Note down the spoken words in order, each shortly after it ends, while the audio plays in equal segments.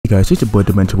guys, it's your boy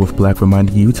Dementor Wolf Black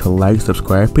reminding you to like,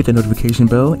 subscribe, hit the notification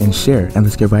bell, and share. And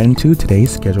let's get right into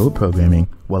today's scheduled programming.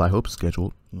 Well, I hope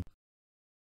scheduled.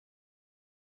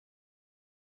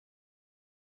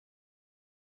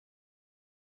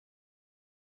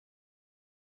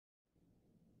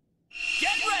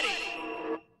 Get ready!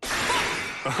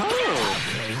 Oh,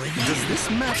 does this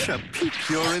mashup pique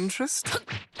your interest?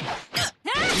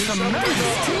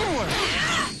 Tremendous teamwork!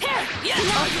 A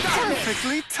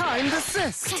perfectly timed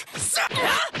assist!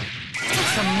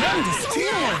 Tremendous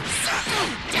teamwork!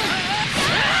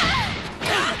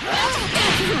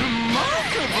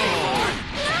 Remarkable!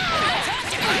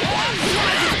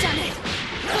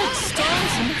 Like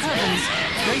stars in heavens,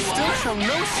 they still show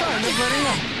no sign of letting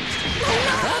up.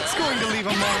 That's going to leave a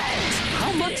mark.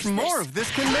 How much more of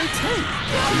this can they take?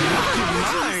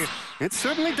 My, it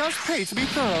certainly does pay to be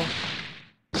thorough.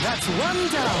 That's one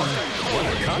down. What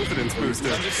a confidence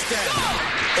booster.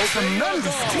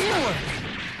 Tremendous teamwork.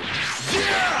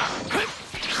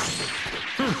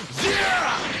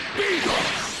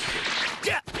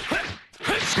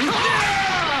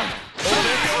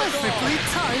 Perfectly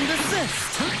timed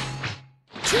assist.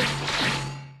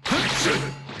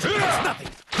 That's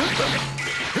nothing.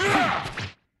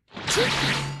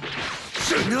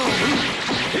 No.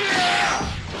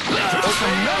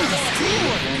 Tremendous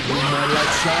teamwork.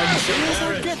 Things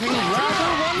are getting rather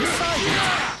one-sided.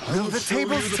 Will the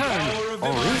tables turn,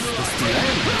 or is this the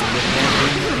end?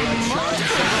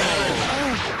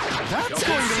 That's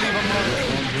going to leave a mark.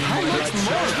 How much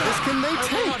more of this can they I will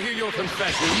take? not hear your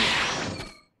confession.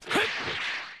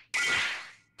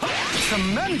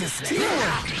 Tremendous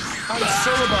teamwork. I'm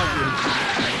so about you.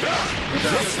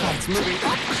 This fight's moving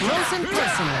up close and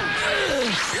personal.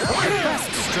 The best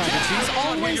strategies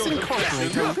always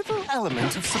incorporate a little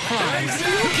element of surprise.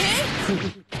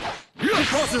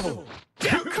 Impossible!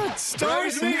 Good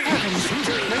stars in heavens,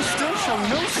 they still show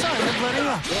no sign of letting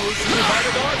up.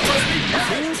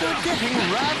 Things are getting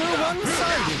rather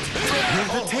one-sided. Will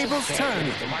the tables turn,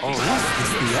 or is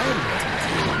this the end?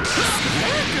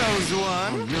 There goes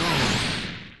one. Oh, no.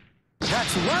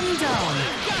 That's one down.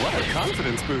 What a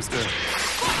confidence booster. A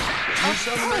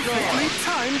perfectly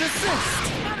timed assist.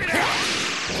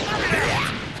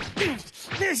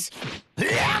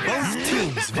 Both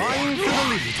teams vying for the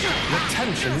lead. The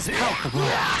tension is palpable.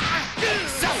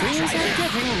 Things are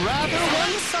getting rather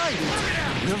one-sided.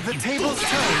 Will the tables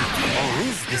turn, or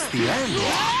is this the end?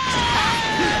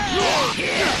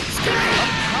 A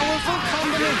powerful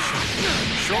combination,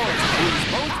 sure to lose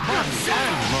both bodies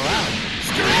and morale.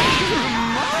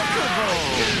 Remarkable!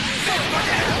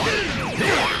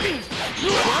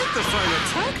 Quite the fine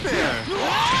attack there!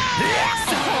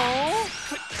 Oh,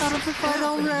 out of the fight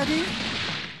already?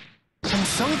 And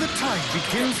so the tide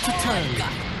begins to turn.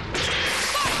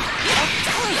 A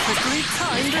perfectly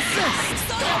timed assist!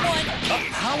 A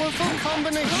powerful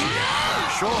combination,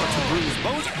 sure to bruise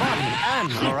both body and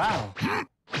morale.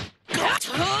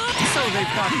 So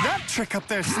they've got that trick up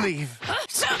their sleeve.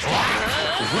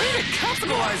 Way to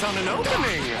capitalize on an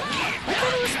opening! I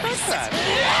gotta respect that.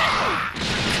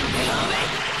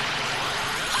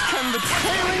 Can the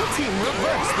trailing team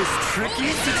reverse this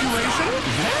tricky situation?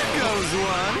 There goes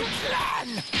one!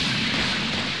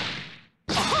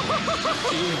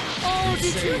 Oh,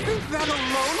 did you think that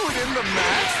alone would end the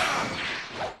match?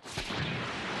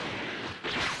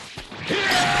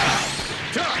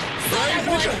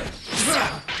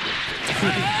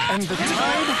 And the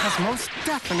tide has most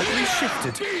definitely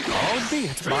shifted,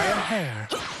 albeit by a hair.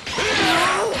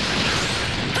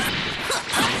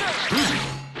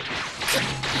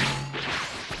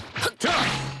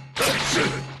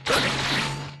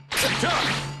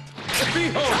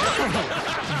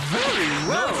 Very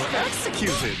well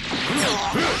executed.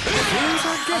 Things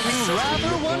are getting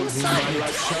rather one-sided.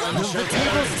 Will the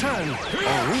tables turn,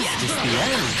 or is this the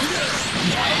end?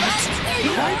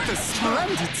 Quite the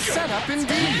splendid setup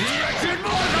indeed.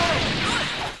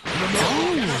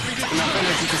 Oh, enough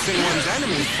energy to send one's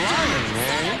enemy flying,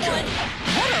 eh?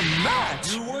 What a match!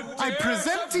 I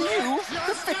present to you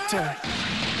the victor.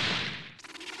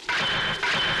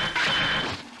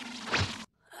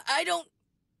 I don't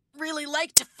really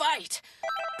like to fight,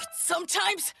 but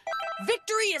sometimes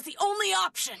victory is the only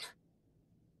option.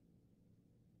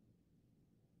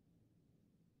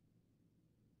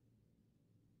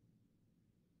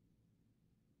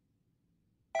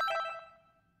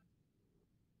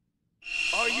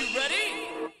 Are you ready?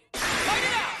 Fight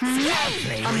it out!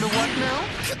 I'm the what now?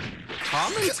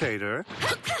 Commentator?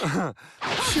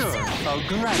 Sure, I'll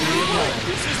gladly admit.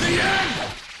 This is the end!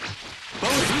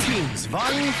 Both teams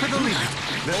vying for the lead.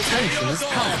 The tension is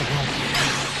palpable.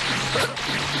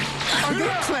 Are they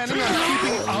planning on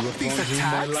keeping up these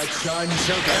attacks? Light shine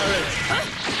shall perish.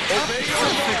 Obey your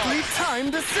Perfectly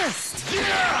timed assist.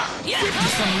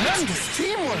 Tremendous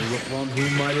teamwork. upon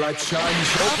whom my light shine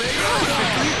shall obey your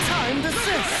Perfectly timed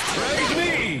assist. Praise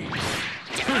me.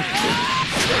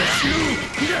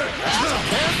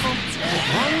 Careful.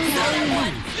 One wrong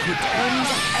move could end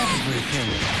everything.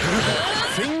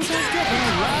 Things are getting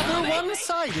rather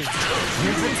one-sided.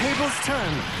 Will the tables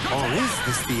turn, or is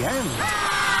this the end?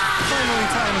 Finally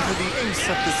time for the ace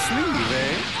up the sleeve,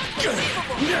 eh?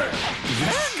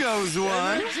 There goes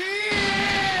one.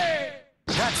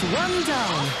 That's one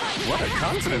down. What a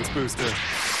confidence booster.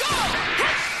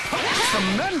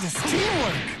 Tremendous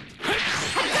teamwork.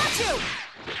 Got you!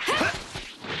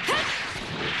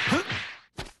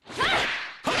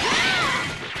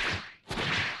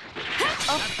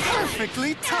 A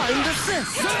perfectly timed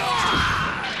assist.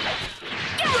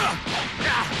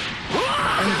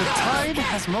 And the tide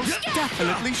has most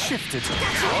definitely shifted,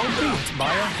 albeit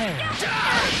by a hair.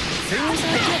 Things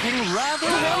are getting rather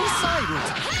one-sided.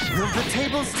 Will the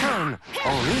tables turn,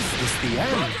 or is this the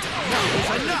end?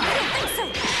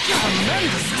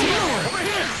 Tremendous teamwork!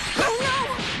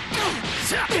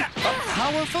 A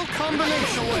powerful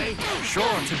combination,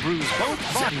 sure to bruise both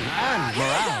body and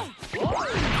morale.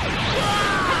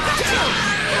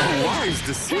 A wise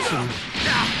decision.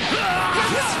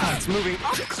 This fight's moving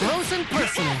up close and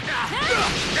personal.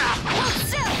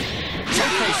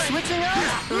 Okay, switching out?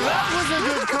 That was a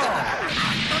good call.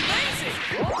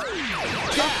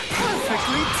 A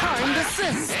perfectly timed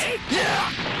assist.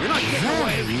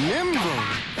 Very nimble.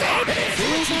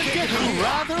 Things are getting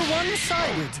rather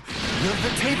one-sided. Will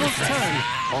the tables turn,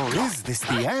 or is this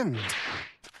the end?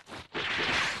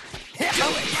 A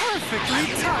perfectly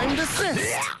timed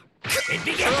assist.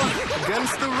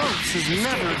 Against the ropes is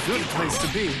never a good place to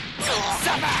be.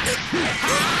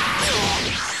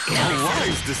 A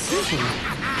wise decision.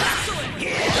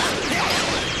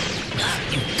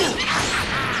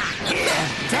 A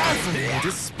dazzling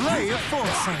display of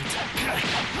foresight.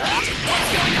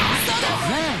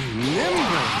 Very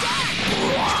nimble.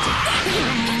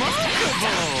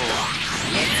 Remarkable.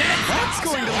 That's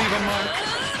going to leave a mark.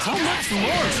 How much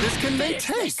more of this can they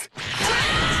take?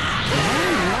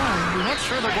 I'm not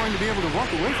sure they're going to be able to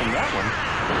walk away from that one.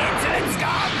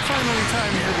 Finally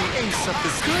time for the ace up the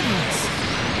goodness.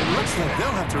 It looks like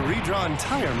they'll have to redraw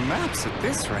entire maps at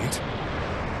this rate.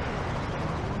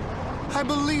 I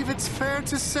believe it's fair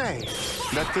to say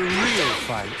that the real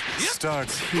fight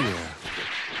starts here.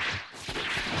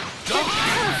 A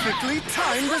perfectly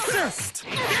timed assist.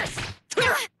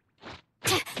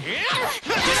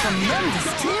 Tremendous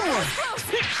teamwork.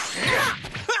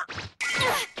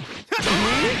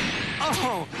 Me?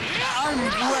 Oh, I'm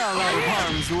well out of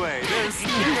harm's way. There's no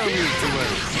need to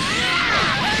worry.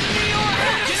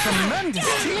 Tremendous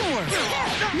teamwork.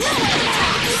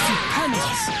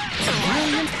 Stupendous. A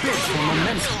brilliant bit for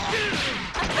momentum.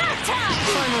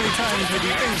 Finally time for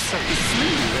the ace up the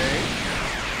sleeve, eh?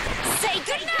 Say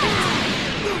goodnight!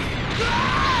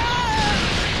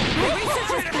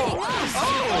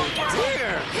 Oh,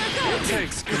 dear! It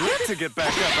takes grit to get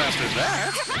back up after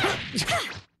that.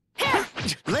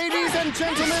 Ladies and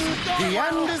gentlemen, the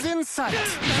end is in sight.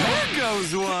 There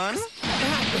goes one.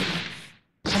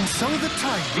 And so the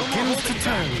tide begins to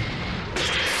turn.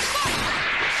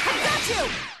 I got you!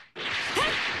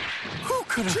 Who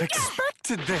could have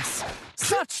expected this?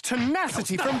 Such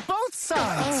tenacity from both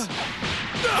sides.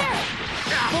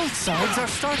 Both sides are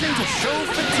starting to show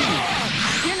fatigue.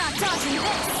 You're not dodging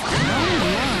this!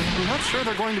 I'm not sure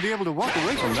they're going to be able to walk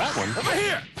away from that one. Over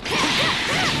here.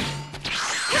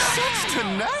 Such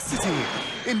tenacity!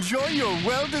 Enjoy your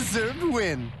well-deserved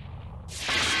win.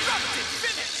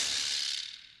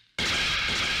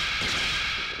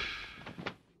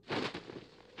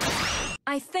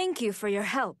 I thank you for your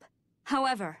help.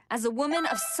 However, as a woman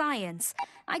of science,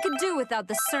 I could do without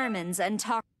the sermons and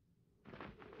talk.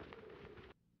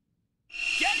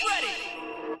 Get ready.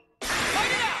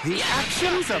 Fight it out. The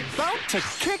action's about to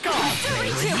kick off.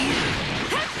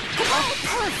 A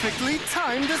perfectly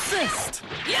timed assist.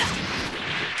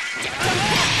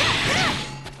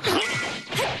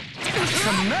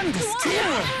 Tremendous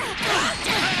teamwork.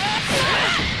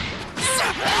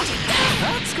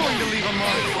 That's going to leave a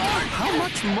mark. How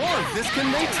much more of this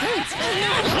can they take?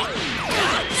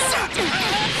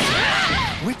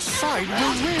 Which side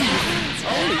will win?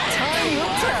 Only time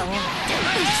will tell.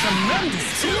 Tremendous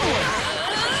teamwork.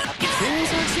 Things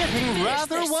are getting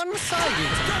rather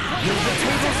one-sided. Will the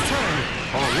tables turn,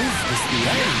 or is this the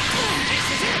end?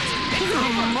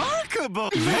 Remarkable!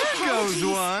 There goes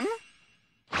one.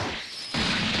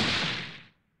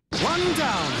 One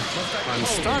down. I'm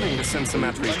starting to sense some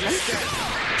apprehension.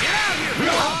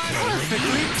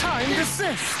 Perfectly timed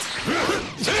assist.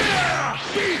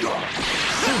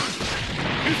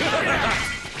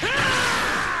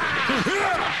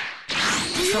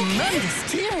 Tremendous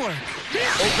teamwork.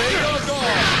 Obey your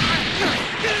God!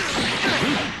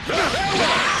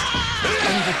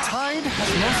 And the tide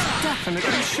has most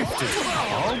definitely shifted,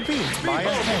 albeit by a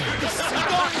hair.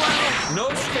 No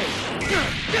escape!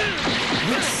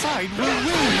 Which side will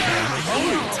win?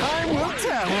 Only time will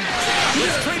tell.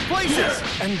 Let's trade places!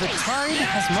 And the tide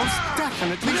has most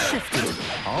definitely shifted,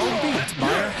 albeit by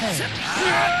a hair.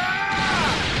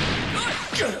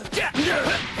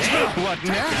 What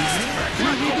next?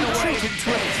 Will we be treated to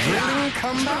a thrilling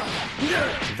comeback?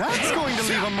 That's going to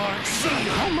leave a mark.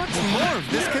 How much more of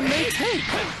this can they take?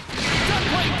 Don't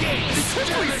play games!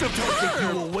 Simply You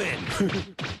superb! will win!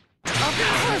 A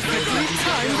perfectly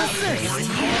timed assist!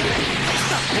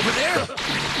 Over there!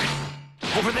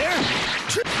 Over there!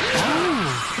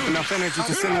 Oh, enough energy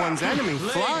to send one's enemy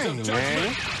flying,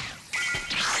 eh?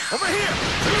 Over here!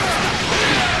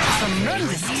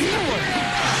 Tremendous teamwork!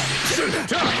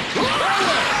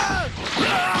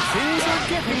 Things are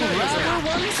getting rather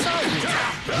one-sided.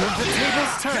 Will the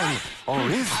tables turn, or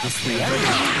is this the end?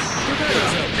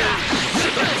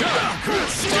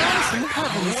 Stars and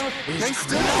heavens, they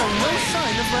still show no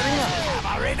sign of letting up.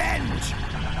 Revenge!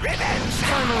 Revenge!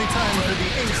 Finally time for the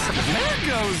ace of... There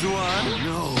goes one!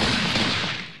 No.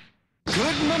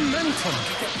 Good momentum,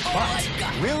 but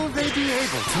will they be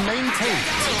able to maintain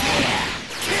it?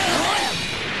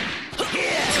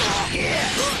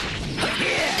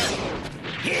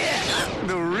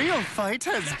 The real fight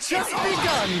has just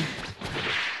begun.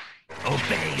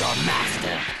 Obey your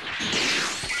master.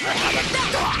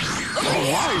 A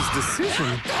wise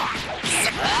decision.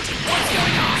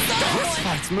 This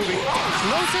fight's moving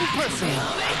close and personal.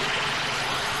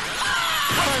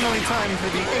 Finally time for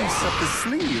the ace up the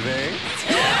sleeve, eh?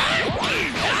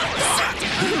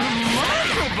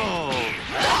 Remarkable!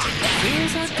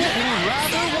 Things are getting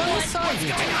rather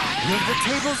one-sided. Will the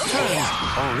tables turn,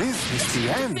 or is this the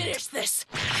end? Finish this!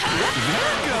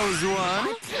 There goes one.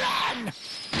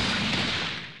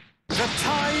 The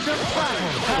tide of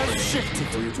battle has shifted.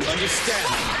 For you to understand.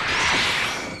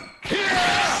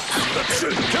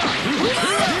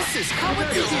 This is how it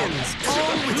begins,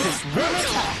 all with this one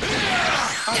attack.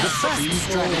 The best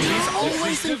strategies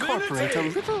always incorporate a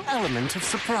little element of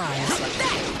surprise.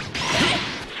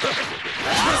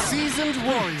 The seasoned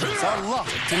warriors are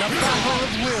locked in a battle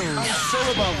of wills. So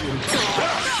about you.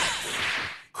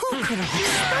 Who could have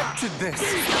expected this?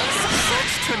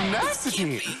 Such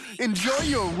tenacity! Enjoy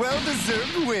your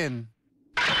well-deserved win.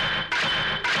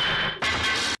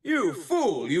 You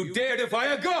fool! You dare defy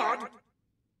a god?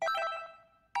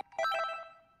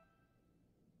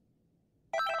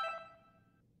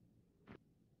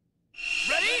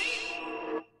 Ready?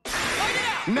 Fight it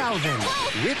out! Now then,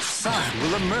 which side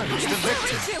will emerge the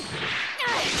victor?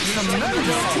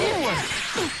 Tremendous teamwork!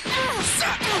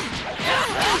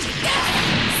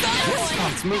 This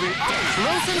fight's moving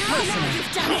close and personal.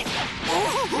 You've done it!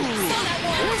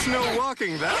 There's no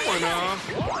walking that one off.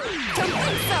 Don't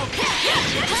think so!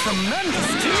 Tremendous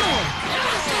teamwork!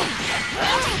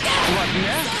 What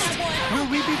next? Will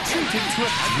we be treated to a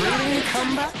thrilling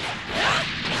comeback?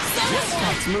 This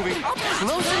fight's moving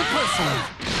close and personal.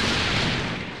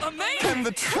 Amazing! Can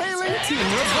the trailing team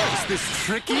reverse this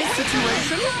tricky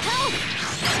situation?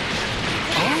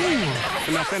 Oh,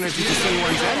 enough energy to send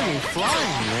one's enemy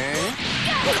flying, eh?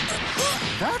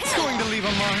 That's going to leave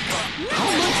a mark. How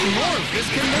much more of this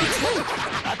can they take?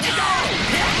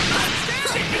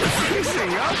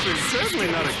 Facing up is certainly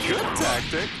not a good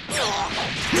tactic.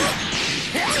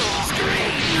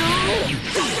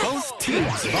 Both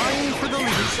teams vying for the lead.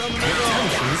 The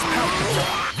tension is palpable.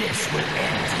 This will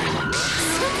end.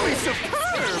 Simply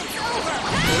superb!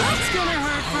 That's gonna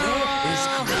hurt for a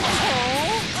while.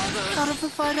 Oh, out of the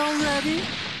fight already?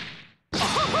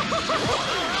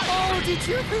 Oh, did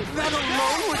you think that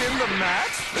alone would end the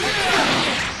match?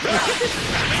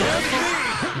 Careful.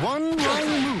 One wrong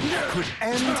move could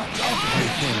end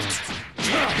everything.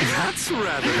 That's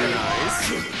rather nice.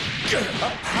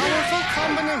 A powerful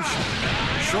combination.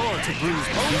 Sure to bruise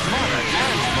both mana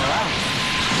and morale.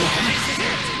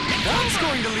 That's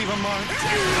going to leave a mark.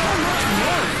 How much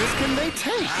more of this can they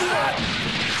take?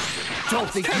 Don't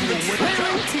think Can the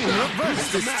trailing team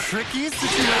reverse this tricky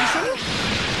situation?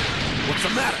 What's the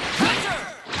matter?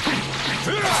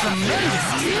 Tremendous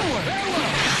teamwork!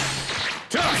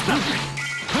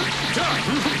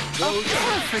 A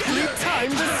perfectly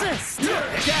timed assist!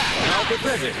 I'll be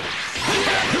ready.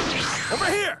 Over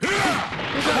here!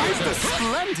 Quite a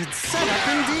splendid setup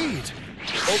indeed!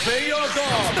 Obey your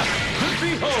dog!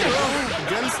 Behold!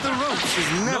 Against the ropes is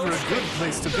never a good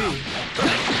place to be.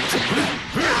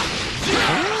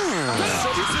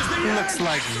 Looks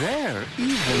like they're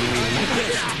evenly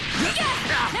matched.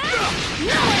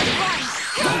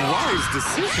 A wise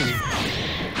decision.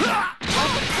 A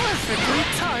perfectly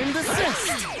timed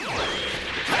assist.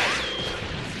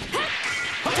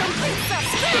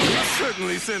 You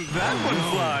certainly sent that one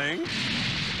flying.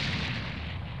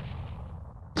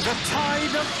 The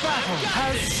tide of battle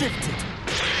has shifted.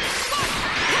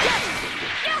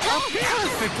 A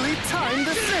perfectly timed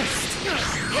assist.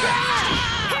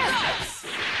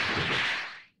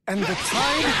 And the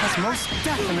tide has most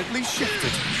definitely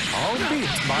shifted, albeit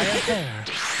by a hair.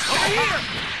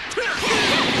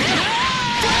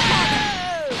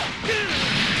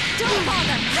 Don't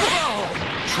bother!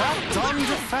 Trapped on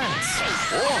defense,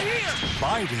 or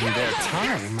biding their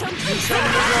time.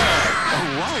 A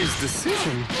wise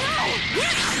decision.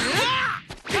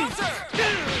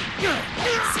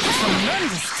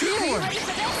 Tremendous teamwork!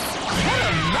 What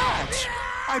a match!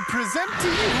 I present to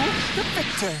you the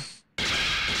victor.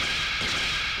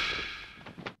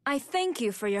 I thank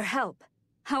you for your help.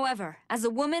 However, as a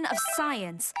woman of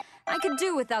science, I could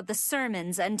do without the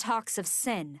sermons and talks of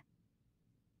sin.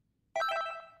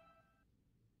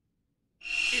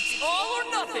 It's all or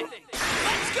nothing!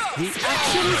 Let's go! The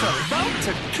action's about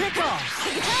to kick off.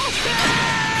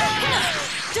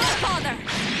 Don't bother!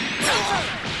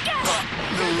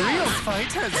 The real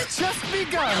fight has just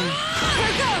begun.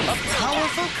 Here goes! A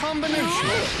powerful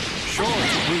combination, sure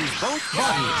to lose both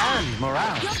body and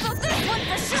morale. You'll feel this one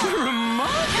for sure!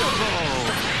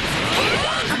 Remarkable!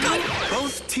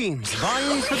 Both teams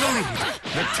vying for the lead.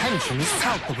 The tension is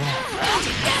palpable.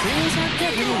 Things are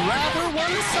getting rather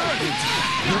one-sided.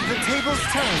 Will the tables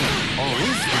turn, or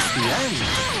is this the end?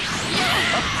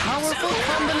 A powerful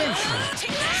combination,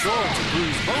 sure to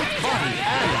bruise both body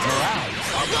and morale.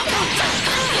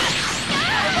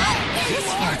 This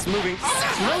fight's moving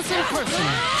close and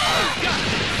personal.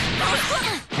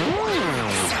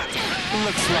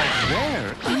 Looks like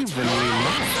they're evenly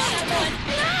matched.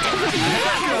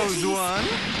 There goes one.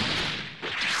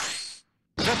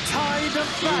 The tide of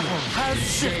battle has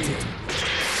shifted.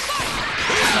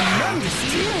 Tremendous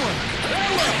teamwork.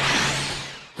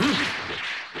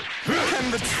 Can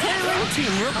the trailing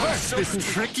team reverse this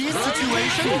tricky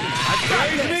situation? A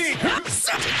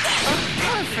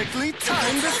perfectly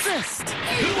timed assist.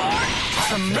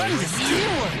 Tremendous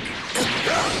teamwork.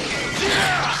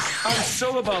 I'm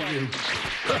so above you.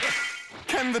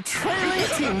 Can the trailing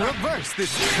team reverse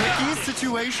this tricky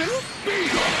situation?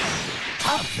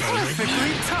 A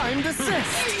perfectly timed assist.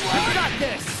 I got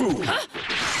this! Fool!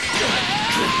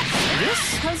 This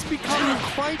has become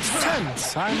quite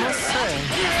tense, I must say.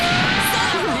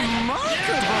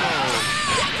 Remarkable!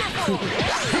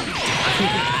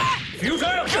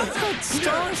 Futile! Like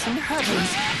stars in heavens,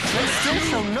 they still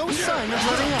show no sign of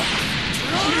letting up.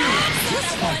 This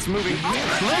fight's moving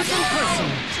close and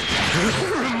personal.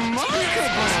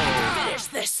 Remarkable! Finish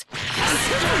this!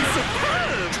 Simply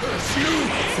superb!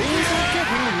 Things are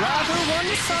getting rather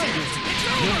one-sided.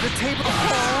 Will the table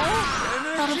fall?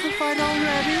 Out of the fight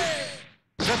already?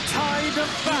 The tide of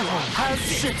battle has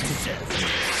shifted.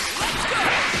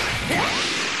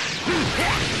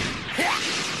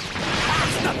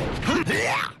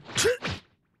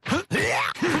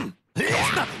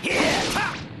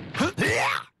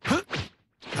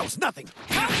 That was nothing.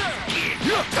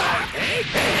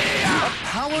 A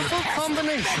powerful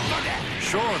combination,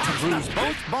 sure to bruise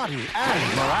both body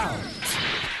and morale.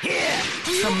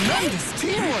 Tremendous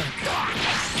teamwork.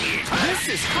 This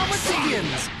is how it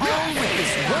begins, all with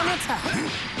this one attack.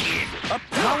 A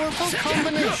powerful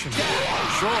combination,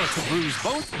 sure to bruise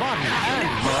both body and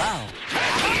morale.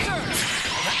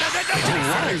 A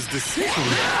wise decision.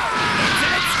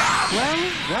 Well,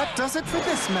 that does it for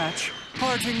this match.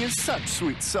 Parting is such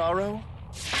sweet sorrow.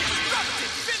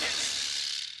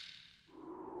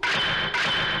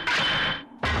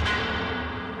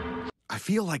 I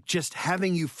feel like just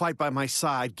having you fight by my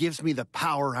side gives me the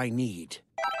power I need.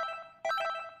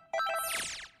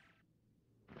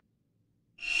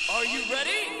 Are you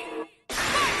ready?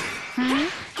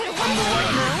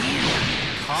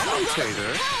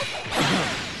 Commentator?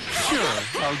 Sure,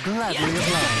 I'll gladly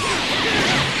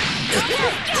oblige.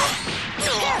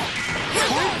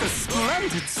 Quite the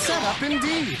splendid setup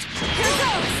indeed.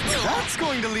 That's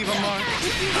going to leave a mark.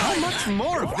 How much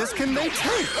more of this can they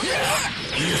take?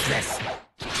 Useless.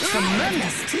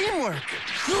 Tremendous teamwork!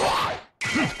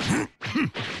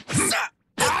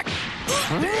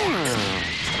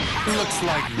 Looks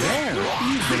like they're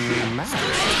evenly matched.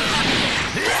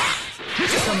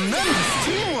 Tremendous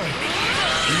teamwork!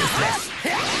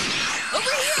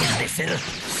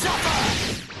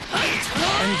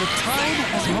 And the tide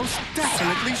has most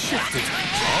definitely shifted,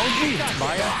 albeit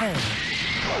by a hair.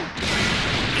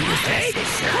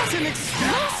 What an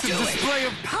explosive display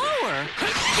of power!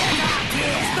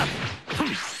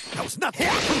 That was nothing.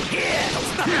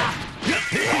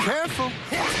 Careful!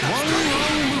 One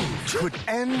wrong move could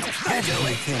end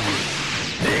everything.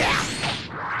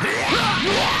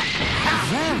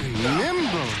 Very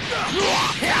nimble.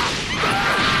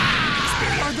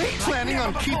 Are they planning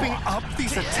on keeping up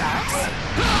these attacks?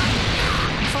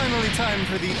 Finally time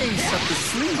for the ace up the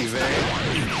sleeve, eh?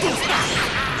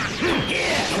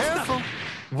 Careful!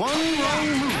 One wrong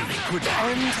move could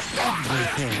end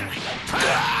everything.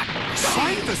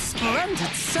 Quite the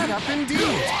splendid setup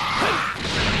indeed.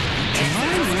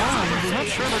 I'm not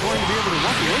sure they're going to be able to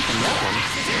walk away from that one.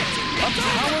 A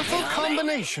powerful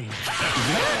combination.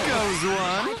 There goes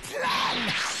one.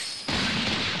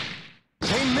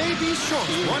 They may be short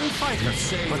one fighter,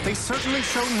 but they certainly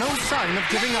show no sign of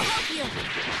giving up.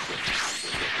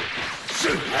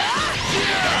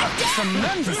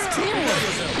 Tremendous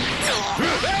teamwork!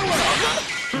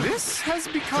 This has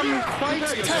become quite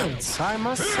tense, I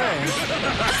must say.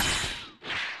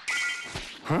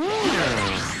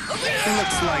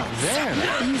 Looks like they're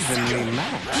evenly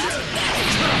matched.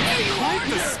 Quite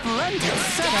the splendid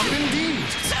setup indeed.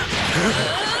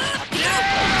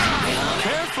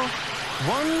 Careful!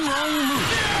 One wrong move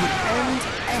could end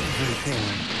everything.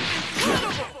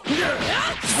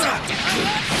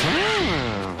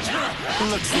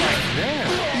 Looks like they're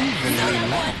evenly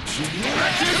matched.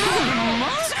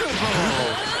 Remarkable!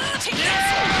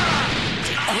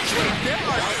 Okay, there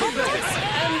are this,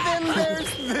 and then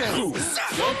there's this.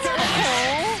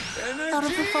 Out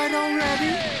of the fight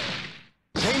already?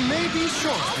 They may be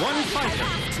short one fighter,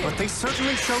 but they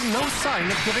certainly show no sign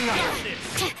of giving up.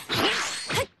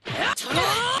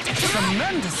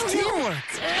 Tremendous teamwork!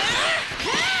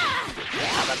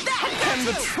 Can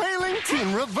the trailing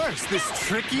team reverse this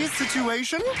tricky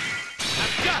situation?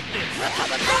 I've got this!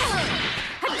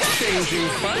 Changing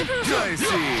fight, I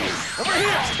see. Over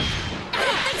here!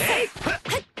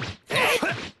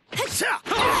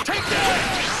 Take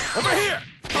that! Over here!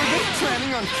 Are they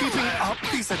planning on keeping up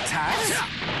these attacks?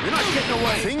 You're not getting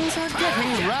away! Things are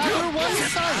getting rather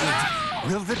one-sided.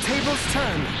 Will the tables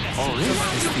turn, or is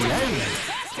this the end?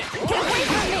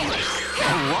 A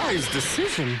wise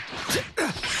decision.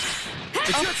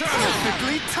 It's your turn!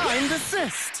 Perfectly timed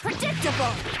assist.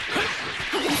 Predictable!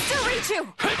 I can still reach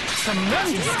you!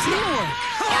 Tremendous teamwork.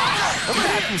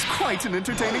 That was quite an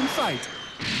entertaining fight.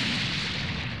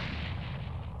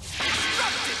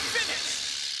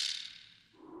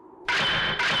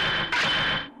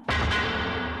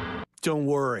 Don't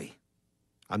worry.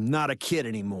 I'm not a kid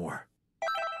anymore.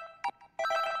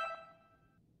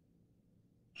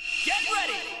 Get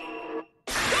ready!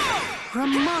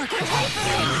 Remarkable.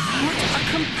 What a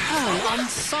compelling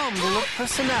ensemble of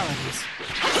personalities.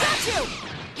 Got you!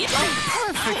 A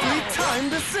perfectly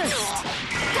timed assist.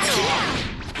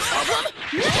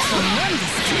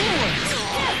 Tremendous teamwork.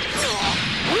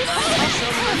 A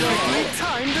perfectly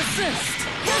timed assist.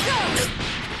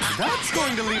 That's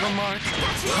going to leave a mark.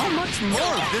 How much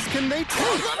more of this can they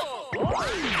take?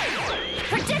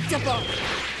 Predictable!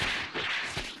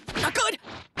 Not good!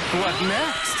 What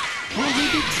next? Will we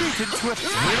be treated to a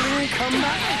thrilling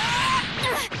comeback?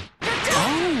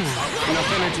 Oh,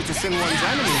 enough energy to send one's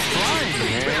enemies flying,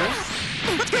 eh?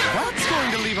 That's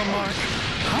going to leave a mark.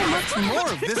 How much more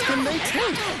of this can they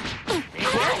take?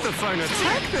 Quite the fine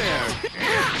attack there.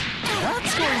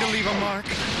 That's going to leave a mark.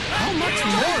 How much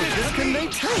more of this can they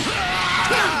take?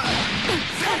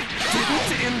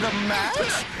 Didn't end the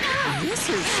match? This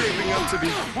is shaping up to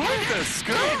be quite the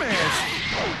skirmish.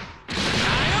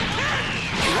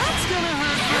 That's gonna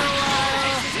hurt for a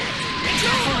while.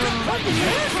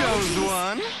 There goes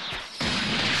one.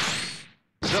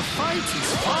 The fight is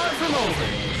far from over.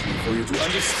 For you to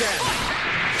understand.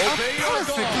 A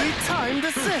perfectly timed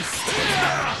assist.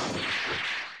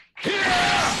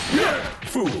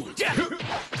 Fool!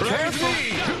 Careful.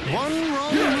 One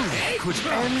wrong move could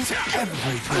end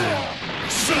everything.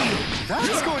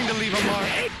 That's going to leave a mark.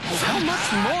 How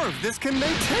much more of this can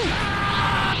they take?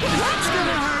 That's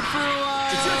gonna hurt for a while.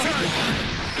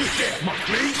 You can't mock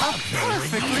me! A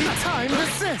perfectly timed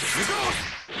assist.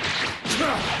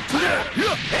 Let's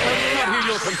not hear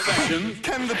your confession.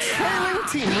 Can the trailing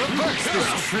team reverse this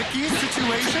tricky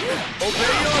situation?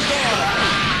 Obey your order.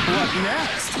 What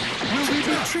next? Will we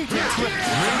be treated to a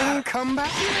thrilling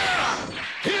comeback?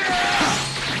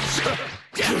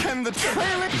 Can the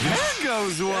trailing... There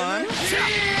goes one!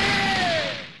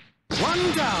 One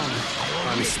down.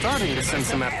 I'm starting to sense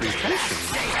some apprehension.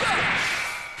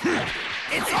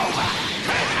 It's over.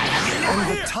 And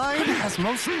the tide has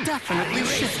most definitely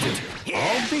shifted,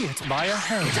 albeit by a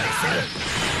hair.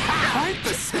 Quite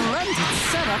the splendid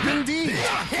setup indeed.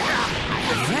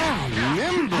 Very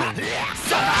nimble.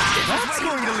 That's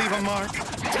going to leave a mark.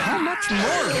 How much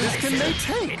more of this can they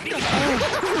take?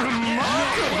 Oh,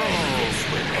 remarkable.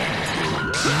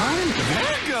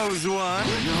 There goes one.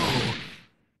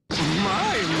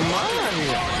 My.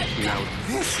 Now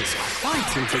this is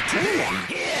quite entertaining.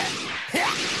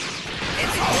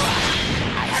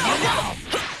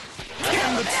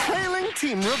 Can the trailing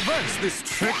team reverse this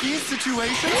tricky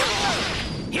situation?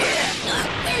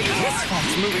 This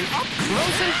fight's moving up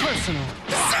close and personal.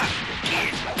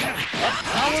 A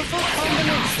powerful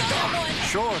combination,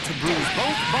 sure to bruise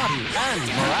both body and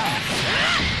morale.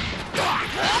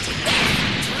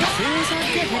 Things are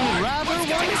getting rather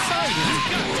one-sided.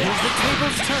 Is the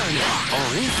tables turned, or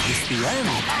is this the end?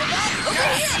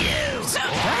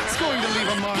 That's going to leave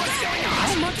a mark.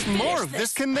 How much more of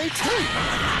this can they take?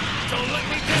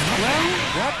 Well,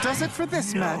 that does it for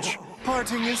this match.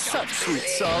 Parting is such sweet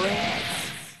sorrow.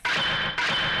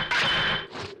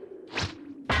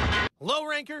 Low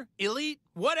ranker, elite,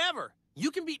 whatever.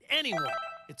 You can beat anyone.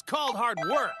 It's called hard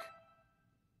work.